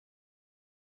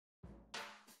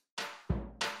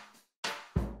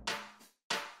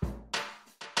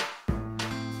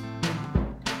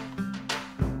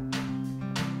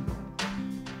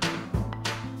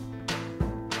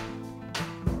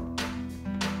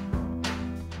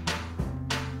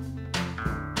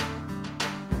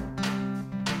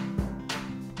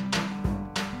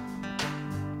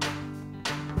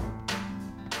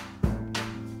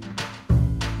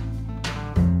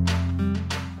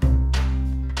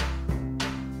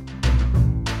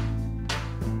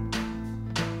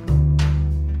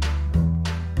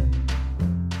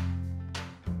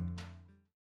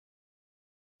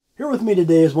Here with me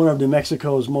today is one of New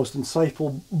Mexico's most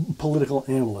insightful political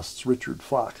analysts, Richard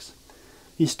Fox.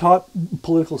 He's taught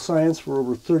political science for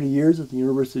over 30 years at the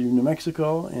University of New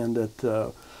Mexico and at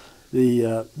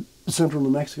the Central New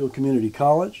Mexico Community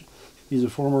College. He's a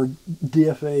former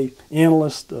DFA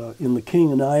analyst in the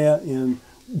King, Anaya, and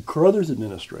Carruthers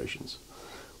administrations.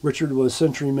 Richard was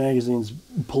Century Magazine's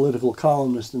political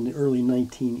columnist in the early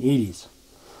 1980s.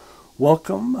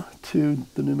 Welcome to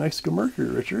the New Mexico Mercury,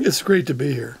 Richard. It's great to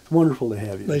be here. Wonderful to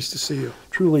have you. Nice to see you.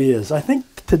 Truly is. I think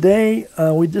today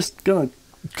we're just going to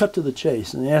cut to the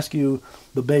chase and ask you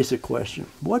the basic question.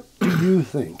 What do you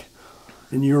think,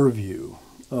 in your view,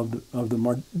 of the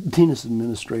Martinez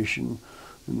administration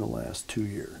in the last 2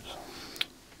 years?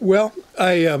 Well,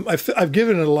 I've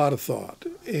given it a lot of thought,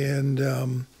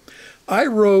 and I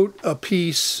wrote a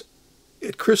piece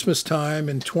at Christmas time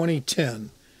in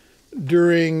 2010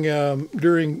 during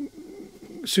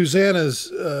Susanna's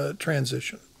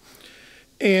transition,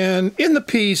 and in the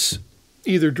piece,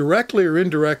 either directly or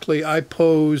indirectly, I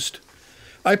posed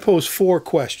 4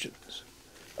 questions.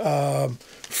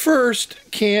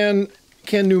 First, can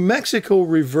New Mexico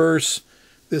reverse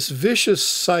this vicious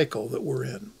cycle that we're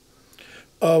in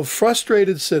of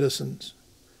frustrated citizens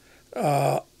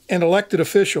and elected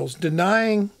officials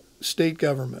denying state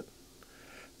government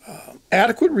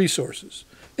adequate resources,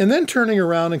 and then turning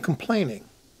around and complaining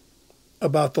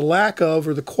about the lack of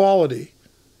or the quality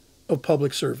of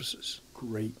public services?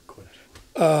 Great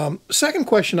question. Second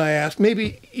question I asked,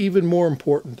 maybe even more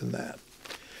important than that,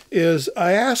 is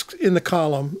I asked in the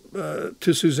column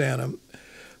to Susanna,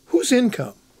 whose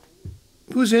income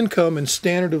and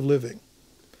standard of living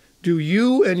do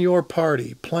you and your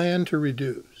party plan to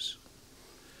reduce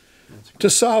to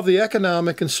solve the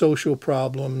economic and social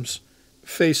problems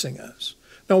facing us?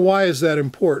 Now, why is that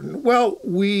important? Well,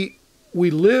 we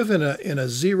live in a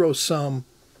zero-sum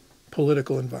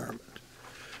political environment.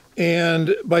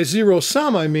 And by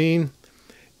zero-sum, I mean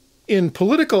in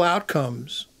political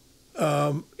outcomes,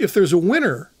 if there's a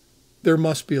winner, there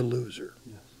must be a loser.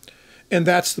 Yes. And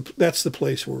that's the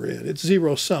place we're in. It's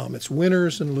zero-sum. It's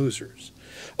winners and losers.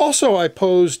 Also, I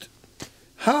posed,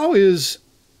 how is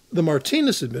the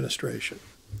Martinez administration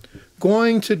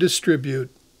going to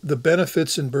distribute the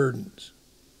benefits and burdens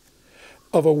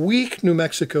of a weak New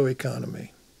Mexico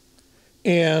economy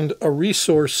and a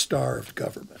resource-starved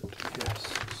government? Yes.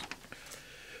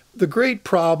 The great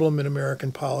problem in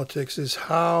American politics is,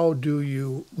 how do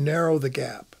you narrow the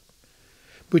gap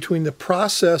between the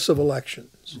process of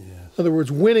elections, yes, in other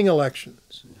words, winning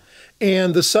elections, yes,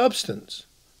 and the substance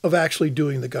of actually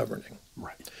doing the governing?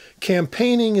 Right.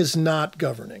 Campaigning is not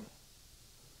governing.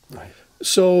 Right.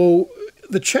 So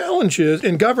the challenge is,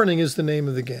 and governing is the name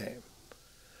of the game.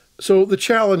 So the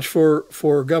challenge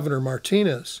for Governor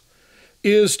Martinez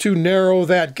is to narrow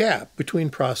that gap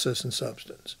between process and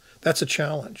substance. That's a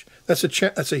challenge.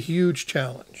 That's a huge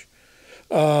challenge.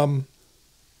 New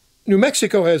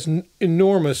Mexico has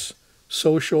enormous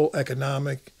social,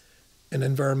 economic, and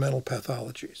environmental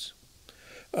pathologies.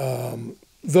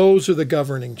 Those are the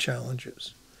governing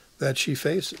challenges that she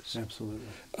faces. Absolutely.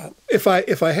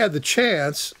 If I had the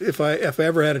chance, if I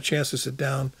ever had a chance to sit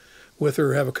down with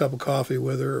her, have a cup of coffee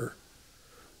with her, or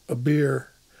a beer,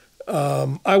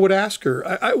 I would ask her.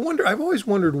 I've always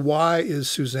wondered, why is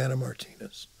Susanna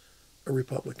Martinez a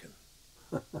Republican?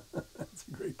 That's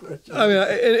a great question. I mean,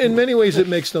 in many ways, it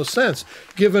makes no sense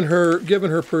given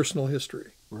her personal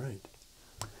history. Right.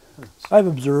 I've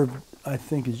observed, I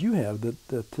think, as you have, that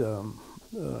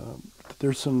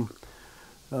there's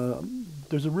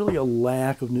really a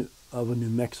lack of a New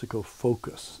Mexico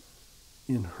focus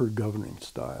in her governing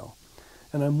style.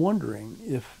 And I'm wondering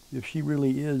if she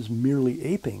really is merely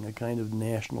aping a kind of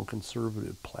national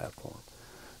conservative platform,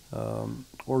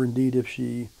 or indeed if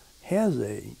she has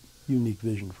a unique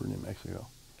vision for New Mexico.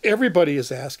 Everybody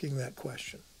is asking that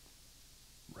question,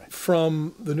 right,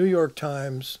 from the New York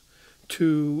Times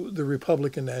to the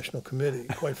Republican National Committee,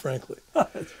 quite frankly.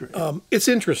 That's great. It's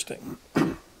interesting.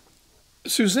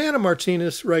 Susanna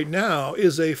Martinez right now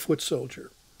is a foot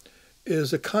soldier,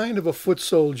 is a kind of a foot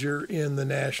soldier in the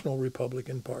National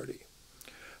Republican Party.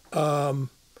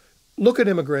 Look at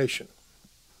immigration.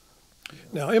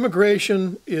 Now,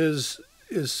 immigration is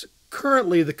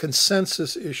currently the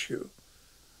consensus issue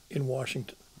in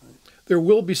Washington. There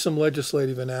will be some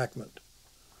legislative enactment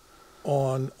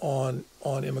on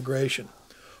immigration.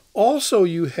 Also,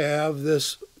 you have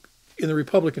this in the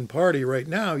Republican Party right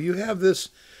now. You have this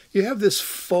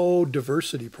faux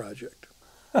diversity project,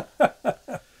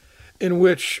 in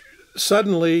which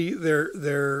suddenly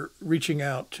they're reaching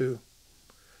out to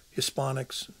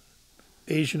Hispanics,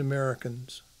 Asian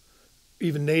Americans,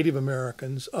 even Native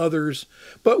Americans, others.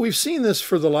 But we've seen this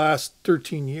for the last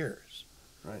 13 years.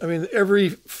 Right. I mean, every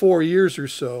 4 years or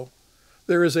so,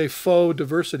 there is a faux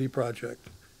diversity project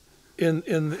in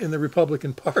the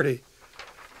Republican Party,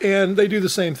 and they do the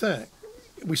same thing.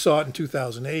 We saw it in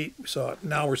 2008. We saw it.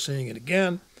 Now we're seeing it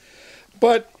again.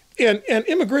 But and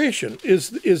immigration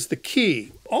is the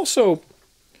key. Also,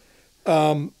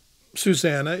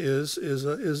 Susanna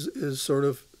is sort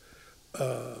of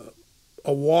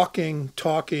a walking,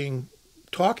 talking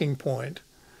point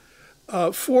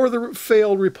for the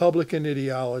failed Republican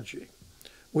ideology,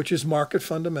 which is market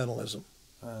fundamentalism,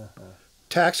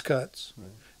 tax cuts,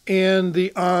 right. and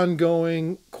the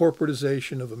ongoing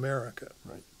corporatization of America.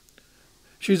 Right.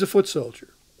 She's a foot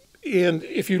soldier. And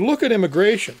if you look at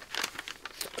immigration,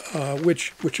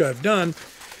 which I've done,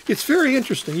 it's very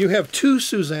interesting. You have two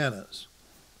Susannas.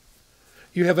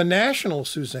 You have a national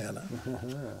Susanna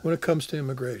when it comes to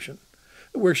immigration,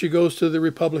 where she goes to the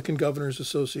Republican Governors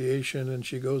Association and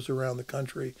she goes around the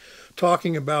country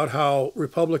talking about how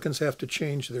Republicans have to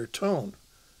change their tone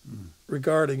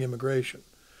regarding immigration,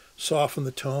 soften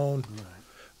the tone.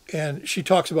 Right. And she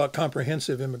talks about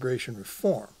comprehensive immigration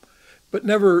reform, but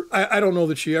never, I don't know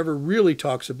that she ever really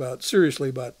talks seriously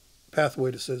about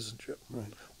pathway to citizenship,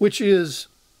 Right. which is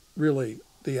really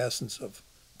the essence of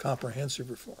comprehensive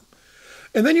reform.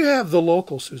 And then you have the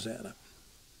local Susanna.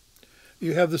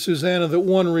 You have the Susanna that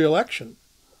won re-election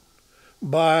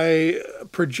by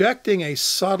projecting a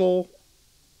subtle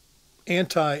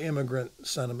anti-immigrant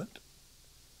sentiment.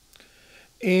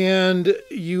 And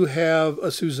you have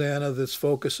a Susanna that's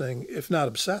focusing, if not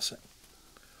obsessing,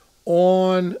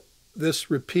 on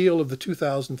this repeal of the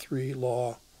 2003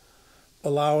 law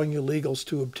allowing illegals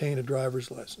to obtain a driver's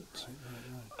license. Right.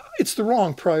 It's the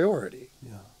wrong priority.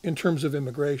 Yeah. In terms of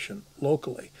immigration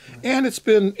locally. Right. And it's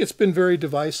been very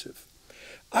divisive.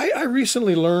 I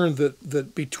recently learned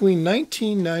that between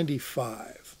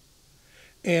 1995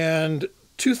 and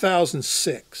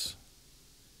 2006,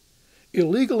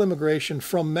 illegal immigration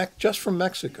just from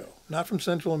Mexico, not from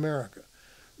Central America,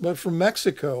 but from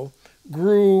Mexico,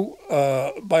 grew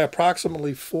by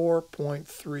approximately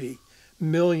 4.3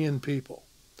 million people.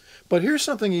 But here's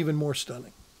something even more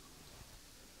stunning.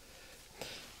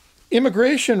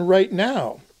 Immigration right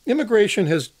now, immigration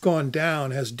has gone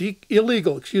down,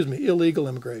 illegal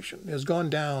immigration has gone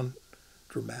down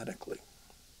dramatically.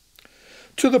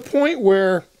 To the point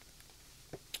where,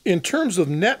 in terms of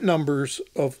net numbers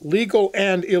of legal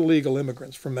and illegal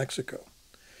immigrants from Mexico,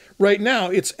 right now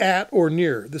it's at or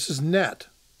near, this is net,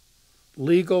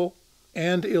 legal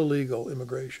and illegal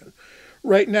immigration.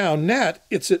 Right now, net,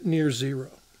 it's at near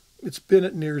zero. It's been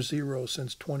at near zero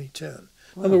since 2010.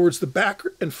 In other words, the back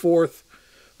and forth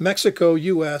Mexico,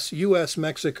 U.S., U.S.,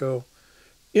 Mexico,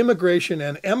 immigration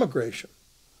and emigration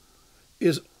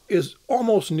is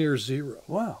almost near zero.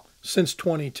 Wow. Since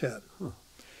 2010.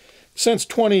 Since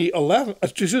 2011,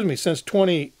 since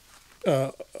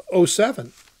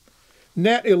 2007,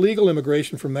 net illegal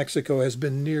immigration from Mexico has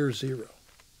been near zero.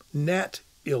 Net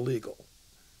illegal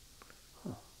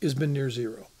has been near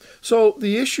zero. So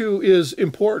the issue is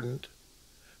important,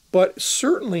 but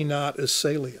certainly not as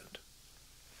salient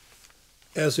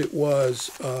as it was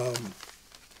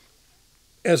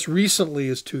as recently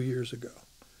as 2 years ago.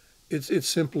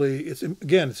 It's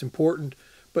important,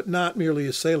 but not merely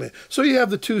as salient. So you have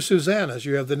the two Susannas.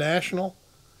 You have the national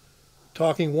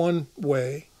talking one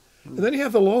way, and then you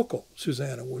have the local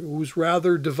Susanna, who's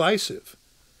rather divisive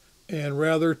and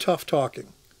rather tough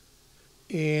talking,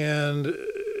 and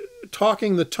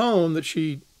talking the tone that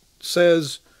she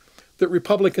says that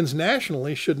Republicans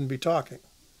nationally shouldn't be talking.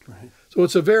 Right. So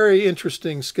it's a very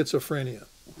interesting schizophrenia.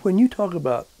 When you talk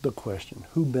about the question,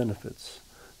 who benefits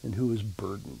and who is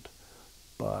burdened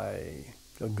by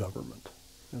a government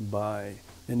and by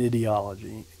an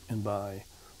ideology and by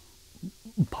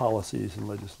policies and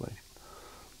legislation,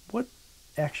 what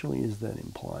actually is that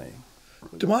implying?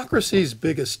 Democracy's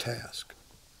biggest task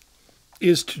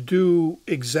is to do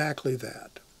exactly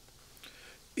that.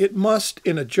 It must,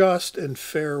 in a just and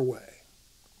fair way,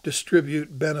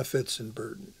 distribute benefits and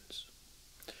burdens.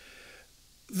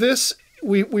 This,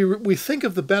 we think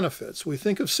of the benefits. We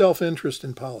think of self-interest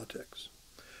in politics.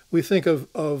 We think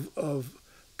of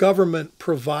government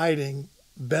providing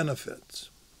benefits.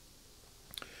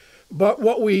 But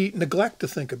what we neglect to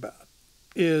think about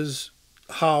is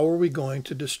how are we going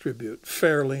to distribute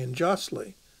fairly and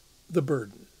justly the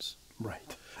burdens?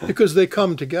 Right. Because they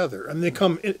come together. I mean,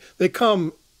 they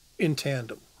come in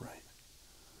tandem. Right.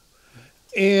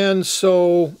 And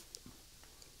so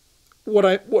what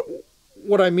I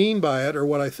mean by it, or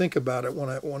what I think about it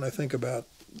when I think about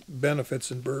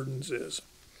benefits and burdens, is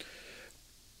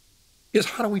is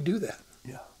how do we do that?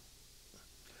 Yeah.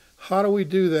 How do we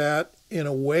do that in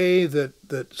a way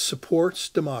that supports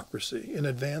democracy and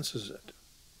advances it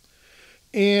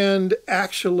and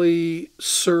actually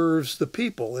serves the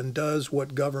people and does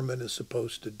what government is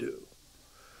supposed to do?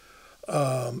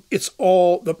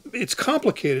 It's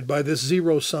complicated by this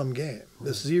zero-sum game,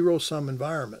 this zero-sum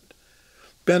environment.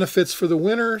 Benefits for the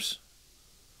winners,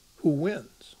 who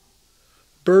wins?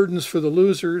 Burdens for the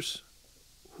losers,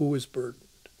 who is burdened?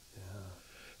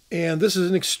 And this is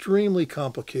an extremely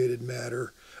complicated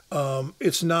matter.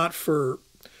 It's not for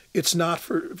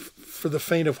the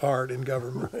faint of heart in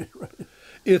government. Right.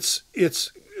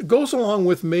 It goes along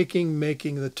with making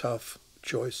the tough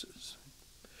choices.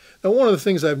 Now, one of the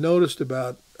things I've noticed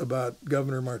about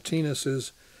Governor Martinez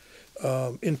is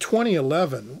in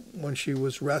 2011, when she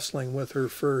was wrestling with her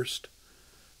first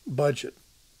budget,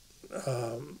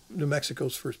 New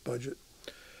Mexico's first budget,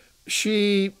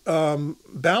 she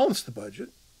balanced the budget.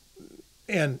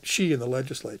 And she in the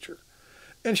legislature.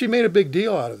 And she made a big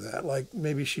deal out of that, like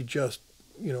maybe she just,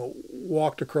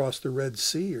 walked across the Red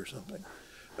Sea or something,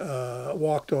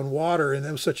 walked on water, and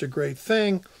that was such a great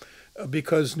thing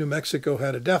because New Mexico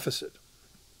had a deficit.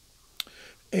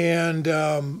 And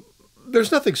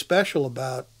there's nothing special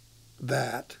about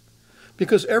that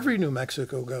because every New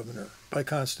Mexico governor, by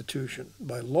constitution,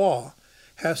 by law,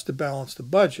 has to balance the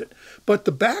budget. But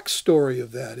the backstory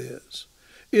of that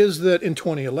is that in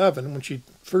 2011, when she'd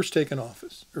first taken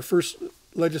office, her first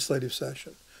legislative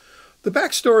session, the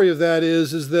backstory of that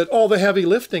is that all the heavy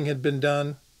lifting had been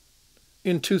done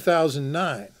in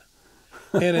 2009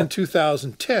 and in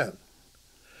 2010.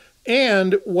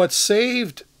 And what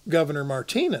saved Governor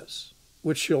Martinez,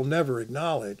 which she'll never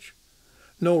acknowledge,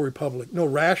 no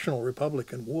rational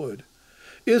Republican would,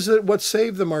 is that what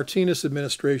saved the Martinez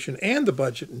administration and the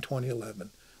budget in 2011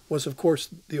 was, of course,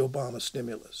 the Obama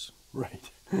stimulus. Right.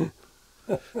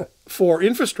 For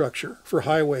infrastructure, for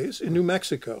highways in New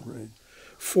Mexico, Right.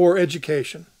 For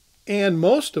education, and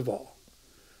most of all,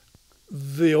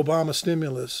 the Obama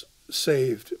stimulus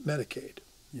saved Medicaid.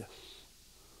 Yes.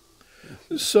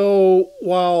 So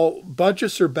while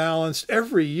budgets are balanced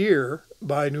every year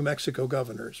by New Mexico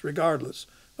governors, regardless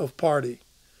of party,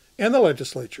 and the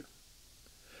legislature,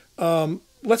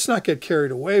 let's not get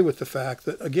carried away with the fact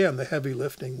that, again, the heavy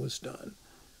lifting was done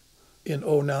in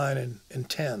 2009 and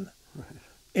 10, right,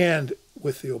 and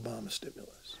with the Obama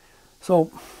stimulus.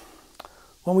 So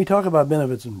when we talk about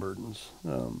benefits and burdens,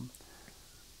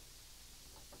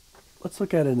 let's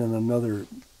look at it in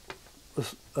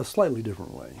a slightly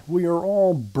different way. We are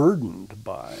all burdened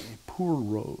by poor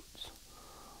roads,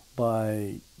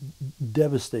 by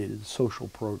devastated social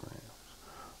programs,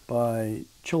 by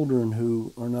children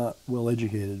who are not well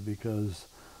educated because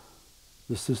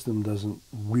the system doesn't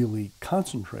really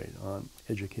concentrate on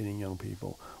educating young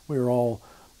people. We're all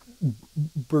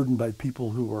burdened by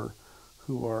people who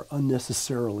are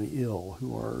unnecessarily ill,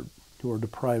 who are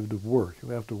deprived of work, who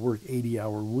have to work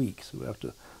 80-hour weeks, who have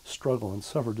to struggle and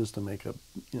suffer just to make a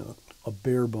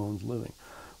bare bones living.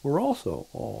 We're also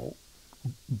all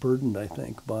burdened, I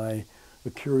think, by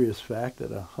the curious fact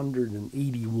that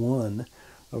 181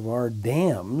 of our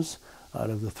dams out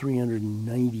of the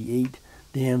 398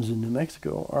 dams in New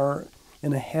Mexico are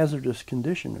in a hazardous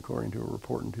condition, according to a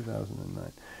report in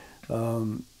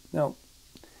 2009. Now,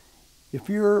 if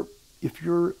your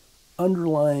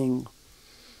underlying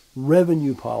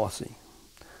revenue policy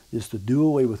is to do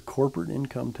away with corporate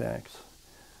income tax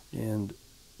and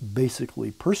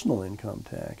basically personal income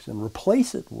tax and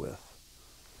replace it with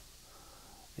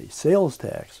a sales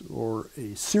tax or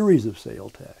a series of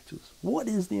sales taxes, what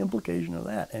is the implication of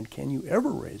that? And can you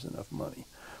ever raise enough money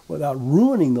without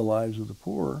ruining the lives of the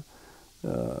poor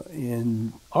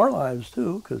and our lives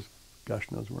too, because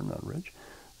gosh knows we're not rich.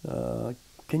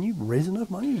 Can you raise enough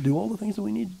money to do all the things that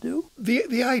we need to do?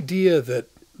 The idea that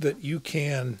you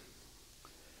can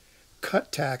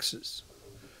cut taxes,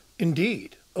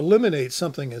 indeed, eliminate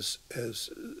something as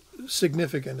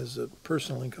significant as a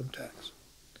personal income tax,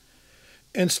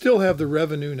 and still have the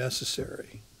revenue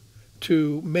necessary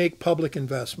to make public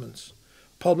investments,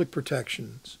 public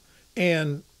protections,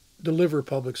 and deliver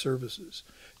public services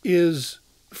is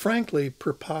frankly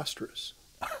preposterous.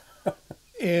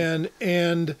 And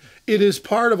it is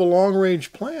part of a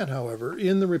long-range plan, however,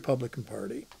 in the Republican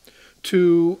Party,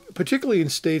 to particularly in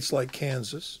states like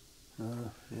Kansas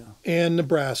and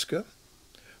Nebraska,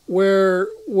 where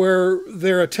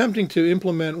they're attempting to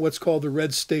implement what's called the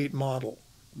red state model.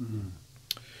 Mm-hmm.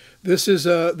 This is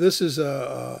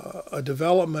a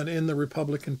development in the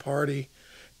Republican Party,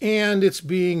 and it's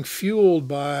being fueled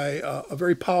by a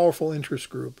very powerful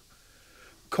interest group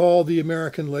called the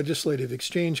American Legislative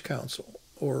Exchange Council,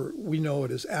 or we know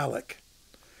it as ALEC.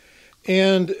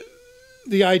 And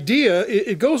the idea,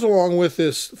 it goes along with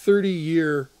this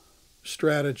 30-year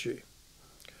strategy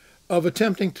of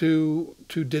attempting to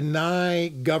deny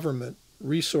government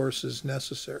resources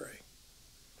necessary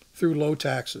through low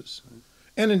taxes,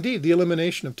 and indeed the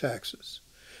elimination of taxes,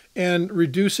 and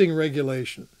reducing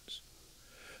regulations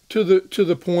to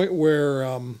the point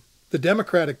where the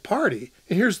Democratic Party,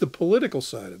 and here's the political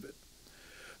side of it,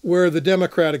 where the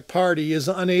Democratic Party is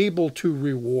unable to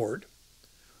reward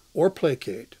or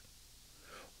placate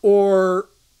or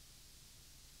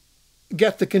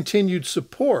get the continued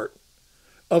support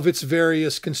of its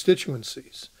various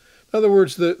constituencies. In other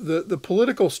words, the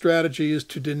political strategy is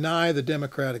to deny the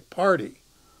Democratic Party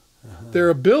their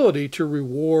ability to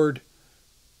reward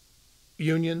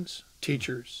unions,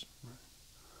 teachers,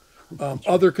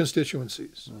 other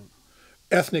constituencies,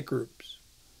 ethnic groups,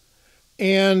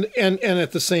 and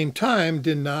at the same time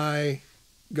deny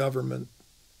government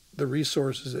the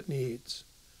resources it needs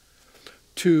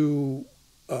to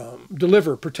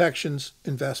deliver protections,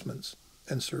 investments,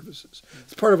 and services.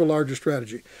 It's part of a larger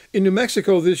strategy. In New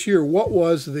Mexico this year, what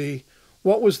was the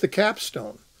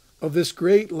capstone of this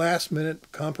great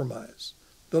last-minute compromise?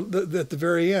 At the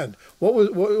very end,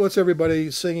 what's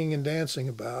everybody singing and dancing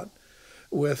about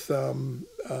with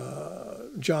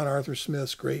John Arthur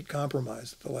Smith's great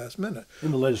compromise at the last minute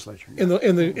in the legislature?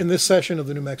 In this session of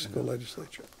the New Mexico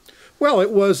legislature. Well,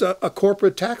 it was a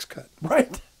corporate tax cut.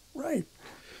 Right.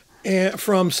 And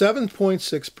from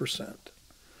 7.6%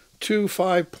 to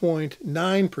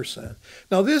 5.9%.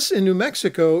 Now, this in New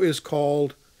Mexico is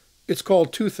called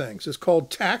two things. It's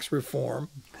called tax reform,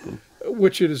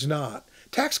 which it is not.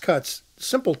 Tax cuts,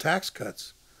 simple tax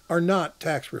cuts, are not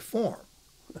tax reform.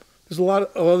 There's a lot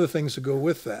of other things that go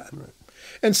with that. Right.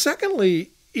 And secondly,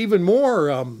 even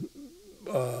more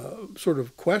sort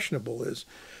of questionable is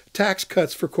tax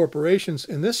cuts for corporations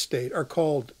in this state are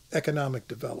called economic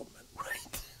development.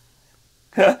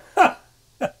 Right.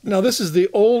 Now, this is the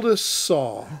oldest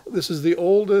saw. This is the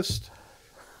oldest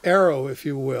arrow, if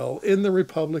you will, in the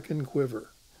Republican quiver.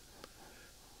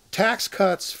 Tax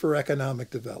cuts for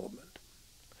economic development.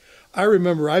 I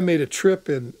remember I made a trip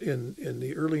in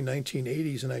the early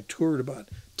 1980s, and I toured about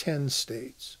 10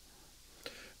 states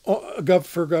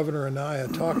for Governor Anaya,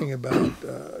 talking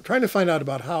about, trying to find out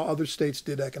about how other states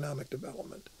did economic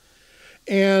development.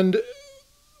 And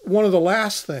one of the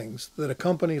last things that a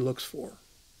company looks for,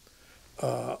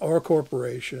 or a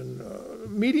corporation,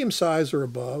 medium size or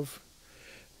above,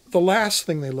 the last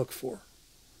thing they look for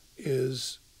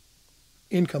is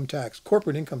income tax,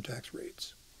 corporate income tax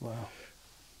rates. Wow.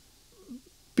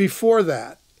 Before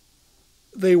that,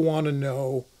 they want to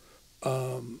know,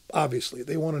 obviously,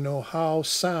 they want to know how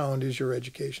sound is your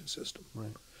education system. Right.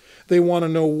 They want to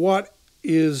know what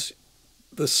is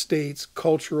the state's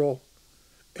cultural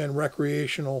and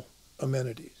recreational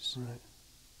amenities. Right.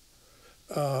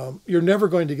 You're never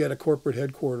going to get a corporate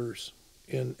headquarters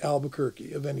in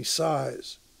Albuquerque of any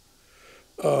size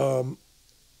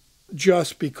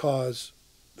just because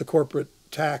the corporate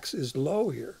tax is low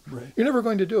here. Right. You're never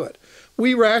going to do it.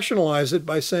 We rationalize it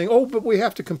by saying, oh, but we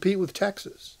have to compete with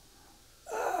Texas.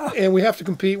 And we have to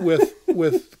compete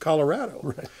with Colorado.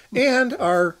 Right. And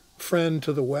our friend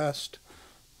to the west,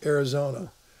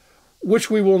 Arizona, which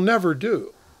we will never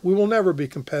do. We will never be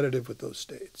competitive with those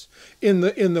states in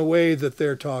the way that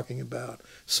they're talking about,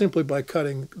 simply by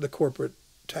cutting the corporate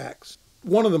tax.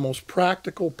 One of the most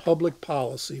practical public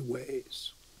policy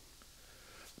ways,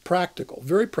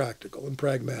 very practical and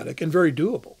pragmatic and very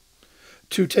doable,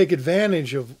 to take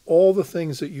advantage of all the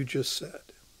things that you just said,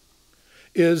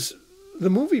 is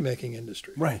the movie-making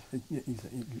industry. Right,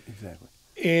 exactly.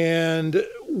 And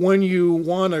when you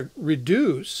want to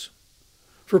reduce,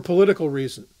 for political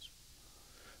reasons,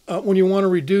 when you want to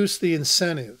reduce the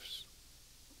incentives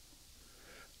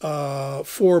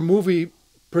for movie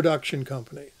production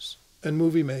companies and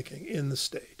movie making in the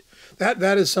state,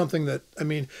 that is something that, I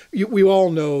mean, we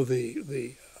all know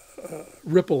the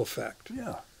ripple effect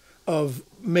of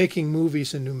making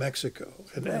movies in New Mexico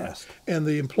and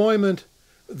the employment,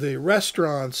 the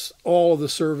restaurants, all of the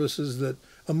services that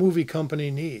a movie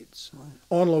company needs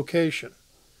on location.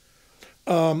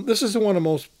 This is one of the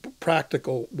most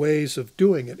practical ways of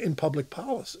doing it in public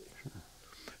policy. Sure.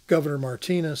 Governor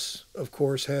Martinez, of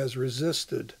course, has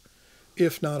resisted,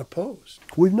 if not opposed.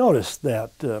 We've noticed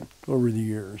that over the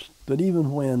years, that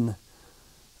even when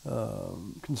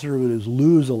conservatives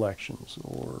lose elections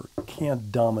or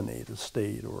can't dominate a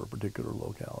state or a particular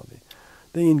locality,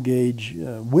 they engage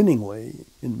winningly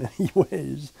in many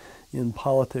ways in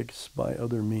politics by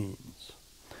other means.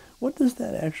 What does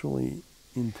that actually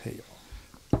entail?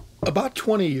 About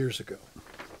 20 years ago,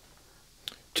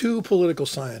 two political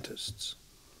scientists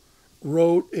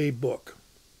wrote a book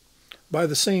by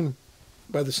the same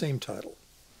title,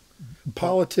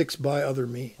 Politics by Other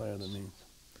Means. By other means.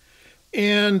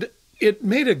 And it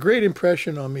made a great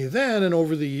impression on me then, and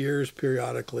over the years,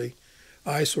 periodically,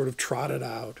 I sort of trot it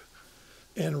out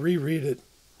and reread it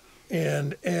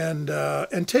and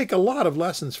take a lot of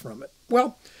lessons from it.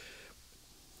 Well,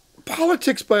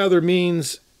 Politics by Other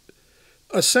Means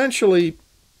essentially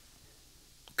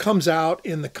comes out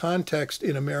in the context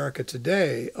in America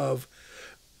today of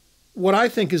what I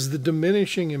think is the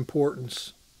diminishing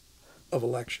importance of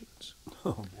elections.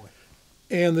 Oh, boy.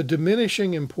 And the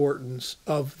diminishing importance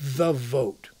of the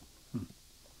vote.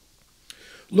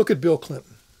 Look at Bill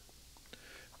Clinton.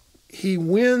 He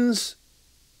wins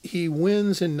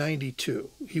in 92.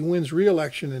 He wins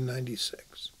re-election in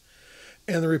 96.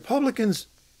 And the Republicans,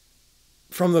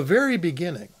 from the very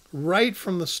beginning, right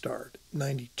from the start,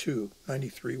 92,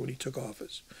 93, when he took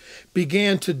office,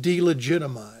 began to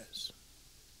delegitimize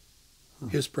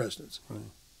his presidency, Right.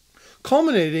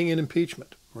 culminating in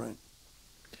impeachment. Right.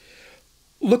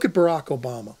 Look at Barack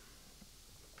Obama.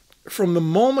 From the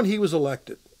moment he was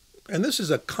elected, and this is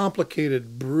a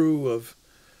complicated brew of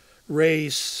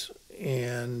race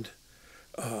and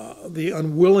the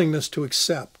unwillingness to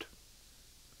accept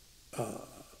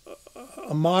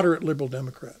a moderate liberal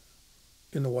Democrat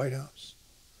in the White House.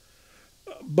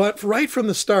 But right from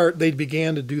the start, they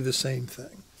began to do the same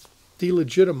thing.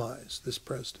 Delegitimize this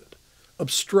president.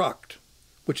 Obstruct,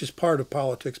 which is part of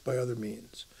Politics by Other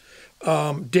Means.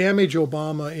 Damage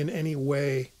Obama in any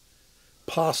way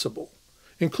possible,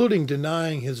 including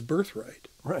denying his birthright.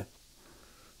 Right.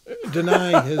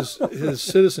 Denying his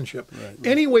citizenship. Right.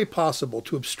 Any way possible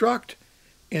to obstruct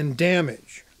and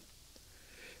damage.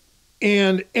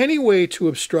 And any way to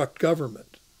obstruct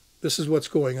government. This is what's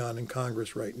going on in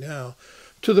Congress right now,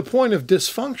 to the point of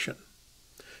dysfunction.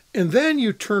 And then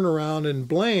you turn around and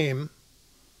blame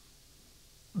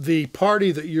the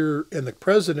party that and the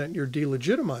president you're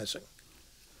delegitimizing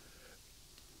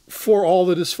for all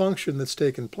the dysfunction that's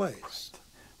taken place.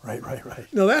 Right.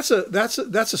 Now that's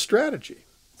a strategy.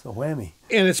 It's a whammy.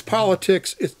 And it's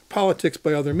politics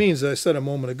by other means. As I said a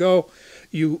moment ago,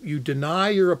 you deny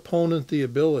your opponent the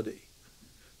ability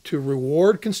to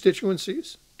reward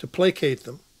constituencies, to placate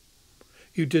them.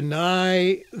 You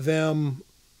deny them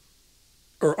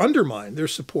or undermine their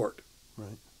support.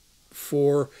 Right.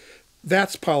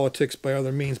 That's politics by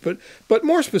other means. But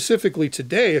more specifically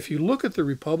today, if you look at the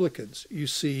Republicans, you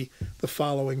see the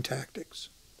following tactics.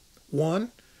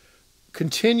 One,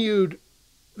 continued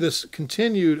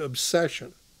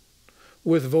obsession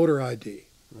with voter ID,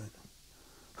 Right.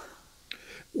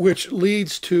 which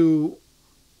leads to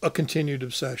a continued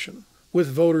obsession with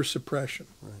voter suppression.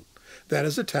 Right. That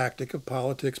is a tactic of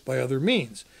politics by other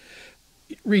means.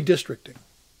 Redistricting.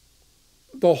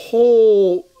 The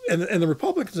whole, and the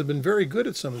Republicans have been very good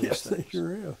at some of these Yes, things. they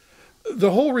sure have.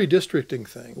 The whole redistricting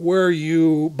thing, where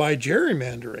you, by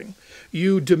gerrymandering,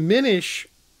 you diminish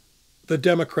the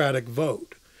Democratic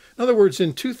vote. In other words,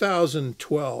 in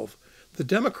 2012, the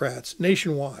Democrats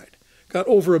nationwide got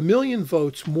over 1 million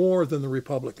votes more than the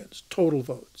Republicans, total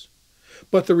votes.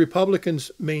 But the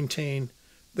Republicans maintain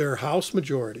their House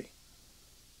majority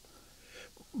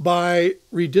by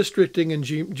redistricting and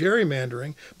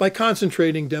gerrymandering, by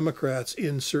concentrating Democrats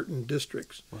in certain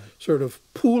districts, Right. sort of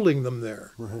pooling them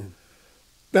there. Right.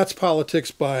 That's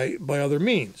politics by other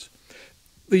means.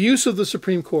 The use of the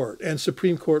Supreme Court and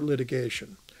Supreme Court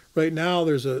litigation. Right now,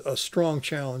 there's a strong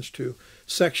challenge to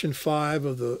Section 5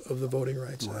 of the Voting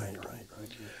Rights Act. Right.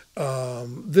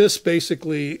 This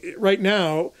basically, right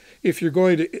now, if you're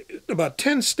going to, about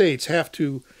 10 states have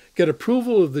to get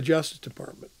approval of the Justice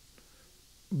Department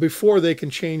before they can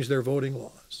change their voting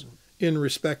laws in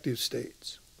respective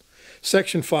states.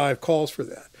 Section 5 calls for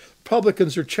that.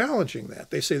 Republicans are challenging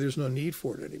that. They say there's no need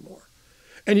for it anymore.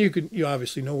 And you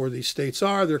obviously know where these states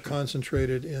are. They're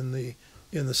concentrated in the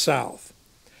South.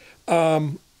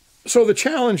 So the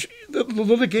challenge, the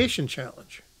litigation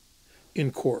challenge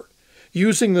in court,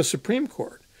 using the Supreme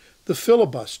Court, the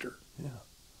filibuster,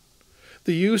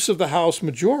 the use of the House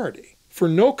majority for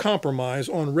no compromise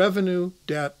on revenue,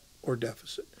 debt, or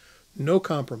deficit. No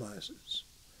compromises.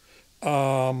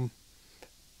 And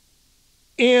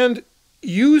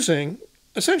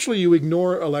essentially you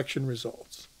ignore election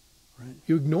results. Right.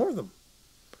 You ignore them.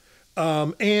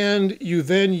 And you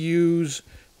then use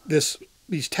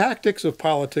these tactics of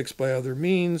politics by other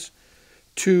means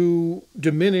to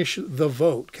diminish the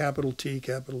vote, capital T,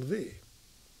 capital V.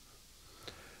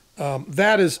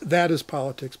 That is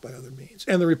politics by other means.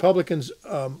 And the Republicans,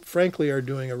 frankly, are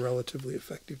doing a relatively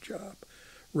effective job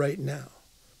right now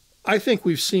I think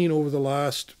we've seen over the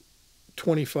last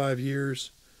 25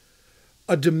 years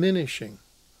a diminishing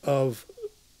of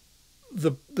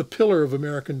the pillar of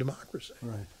American democracy,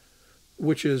 Right.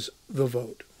 which is the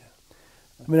vote.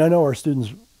 I mean, I know our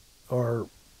students are,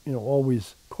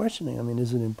 always questioning. I mean,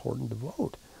 is it important to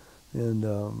vote? And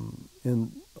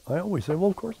I always say, well,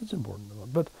 of course it's important to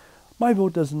vote, but my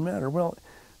vote doesn't matter. Well,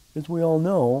 as we all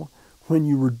know, when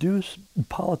you reduce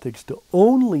politics to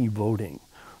only voting,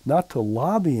 not to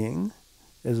lobbying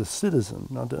as a citizen,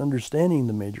 not to understanding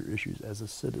the major issues as a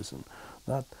citizen,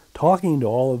 not talking to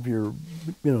all of your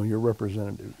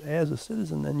representatives as a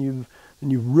citizen, then you've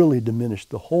really diminished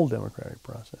the whole democratic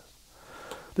process.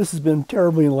 This has been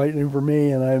terribly enlightening for me,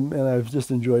 and I've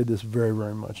just enjoyed this very,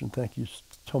 very much. And thank you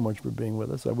so much for being with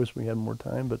us. I wish we had more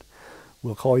time, but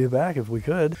we'll call you back if we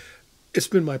could. It's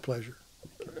been my pleasure,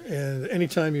 and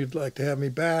anytime you'd like to have me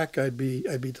back, I'd be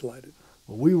delighted.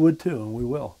 Well, we would too, and we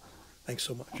will. Thanks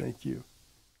so much. Thank you.